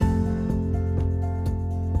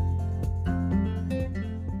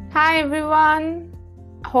Hi everyone.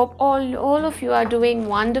 Hope all of you are doing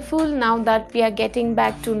wonderful now that we are getting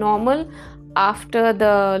back to normal after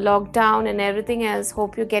the lockdown and everything else.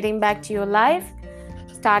 Hope you're getting back to your life.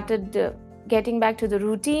 Started getting back to the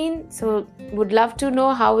routine. So would love to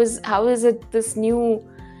know how is it this new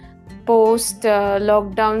post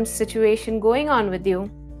lockdown situation going on with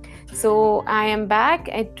you. So I am back.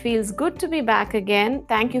 It feels good to be back again.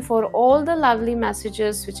 Thank you for all the lovely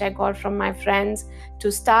messages which I got from my friends to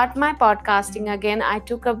start my podcasting again. I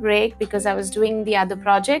took a break because I was doing the other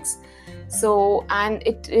projects. And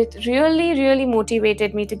it really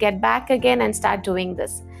motivated me to get back again and start doing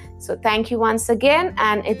this. So thank you once again,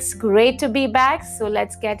 and it's great to be back. So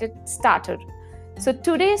let's get it started. So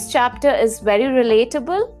today's chapter is very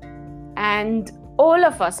relatable, and all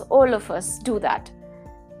of us do that.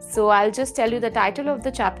 So I'll just tell you the title of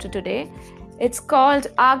the chapter today. It's called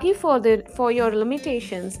Argue for Your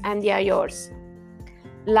Limitations and They Are Yours.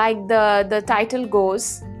 Like the title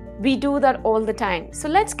goes, we do that all the time. So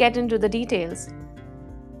let's get into the details.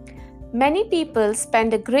 Many people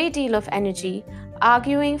spend a great deal of energy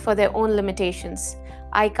arguing for their own limitations.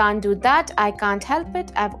 I can't do that, I can't help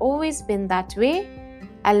it, I've always been that way.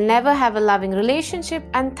 I'll never have a loving relationship,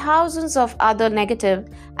 and thousands of other negative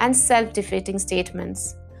and self-defeating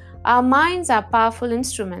statements. Our minds are powerful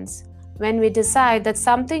instruments. When we decide that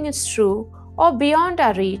something is true or beyond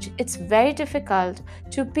our reach, it's very difficult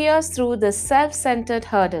to pierce through the self-centered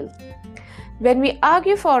hurdle. When we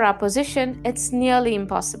argue for our position, it's nearly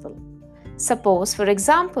impossible. Suppose, for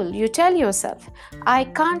example, you tell yourself, I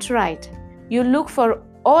can't write. You look for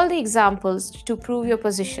all the examples to prove your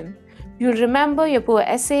position. You'll remember your poor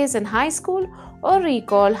essays in high school or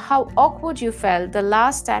recall how awkward you felt the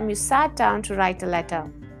last time you sat down to write a letter.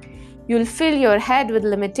 You'll fill your head with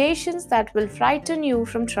limitations that will frighten you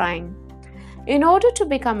from trying. In order to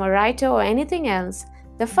become a writer or anything else,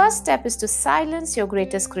 the first step is to silence your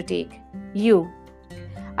greatest critique, you.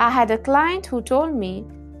 I had a client who told me,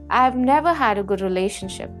 I have never had a good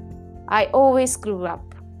relationship. I always screw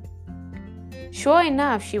up. Sure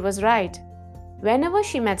enough, she was right. Whenever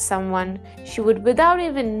she met someone, she would, without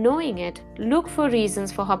even knowing it, look for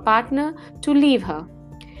reasons for her partner to leave her.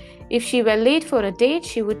 If she were late for a date,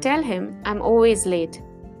 she would tell him, I'm always late.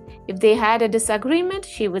 If they had a disagreement,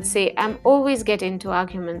 she would say, I'm always get into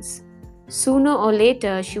arguments. Sooner or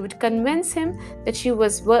later, she would convince him that she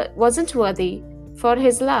wasn't worthy for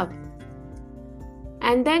his love.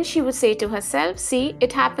 And then she would say to herself, see,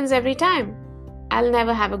 it happens every time. I'll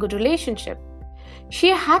never have a good relationship.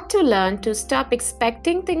 She had to learn to stop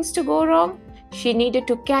expecting things to go wrong. She needed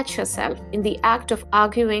to catch herself in the act of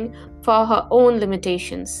arguing for her own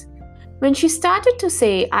limitations. When she started to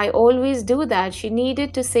say, I always do that, she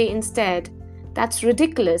needed to say instead, that's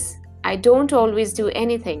ridiculous. I don't always do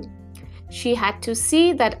anything. She had to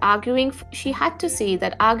see that arguing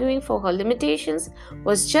for her limitations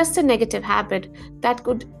was just a negative habit that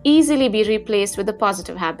could easily be replaced with a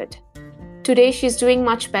positive habit. Today she's doing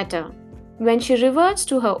much better. When she reverts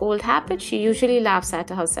to her old habit, she usually laughs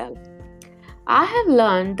at herself. I have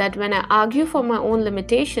learned that when I argue for my own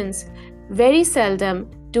limitations, very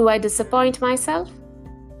seldom do I disappoint myself.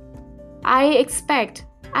 I suspect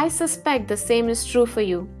the same is true for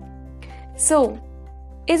you. So,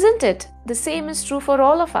 isn't it the same is true for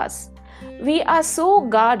all of us? We are so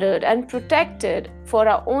guarded and protected for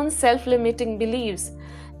our own self-limiting beliefs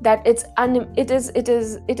that it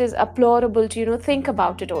is applaudable to think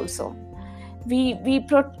about it also. We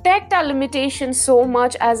protect our limitations so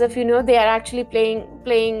much as if they are actually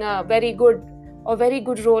playing a very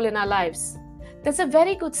good role in our lives. There's a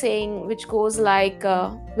very good saying which goes like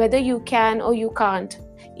whether you can or you can't,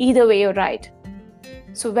 either way you're right.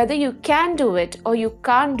 So whether you can do it or you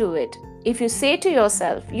can't do it, if you say to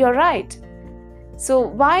yourself you're right, so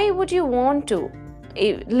why would you want to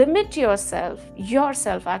limit yourself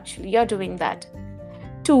actually? You're doing that.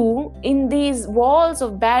 2, in these walls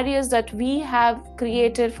of barriers that we have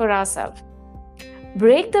created for ourselves.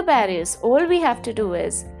 Break the barriers. All we have to do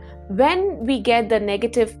is, when we get the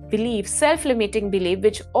negative belief, self-limiting belief,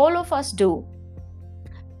 which all of us do,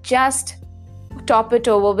 just top it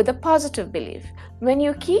over with a positive belief. When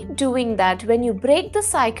you keep doing that, when you break the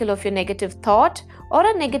cycle of your negative thought or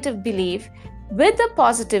a negative belief with a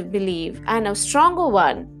positive belief and a stronger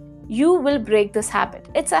one, you will break this habit.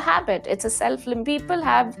 It's a habit. People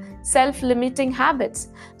have self-limiting habits.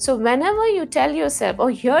 So whenever you tell yourself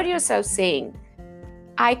or hear yourself saying,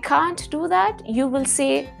 I can't do that, you will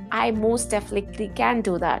say, I most definitely can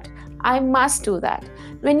do that. I must do that.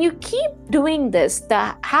 When you keep doing this,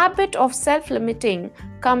 the habit of self-limiting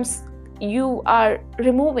comes, you are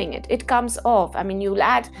removing it. It comes off. You'll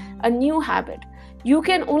add a new habit. You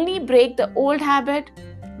can only break the old habit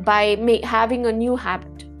by having a new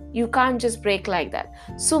habit. You can't just break like that.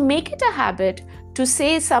 So make it a habit to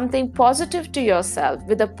say something positive to yourself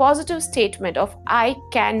with a positive statement of I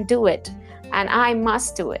can do it and I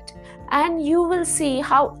must do it. And you will see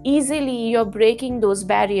how easily you're breaking those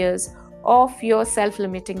barriers of your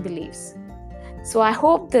self-limiting beliefs. So I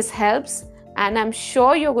hope this helps. And I'm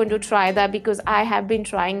sure you're going to try that, because I have been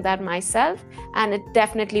trying that myself and it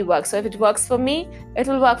definitely works. So if it works for me, it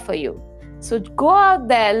will work for you. So go out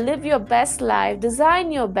there, live your best life,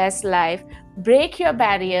 design your best life, break your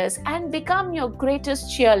barriers, and become your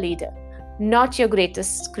greatest cheerleader, not your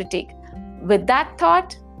greatest critic. With that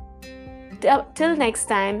thought, till next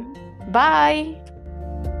time, bye.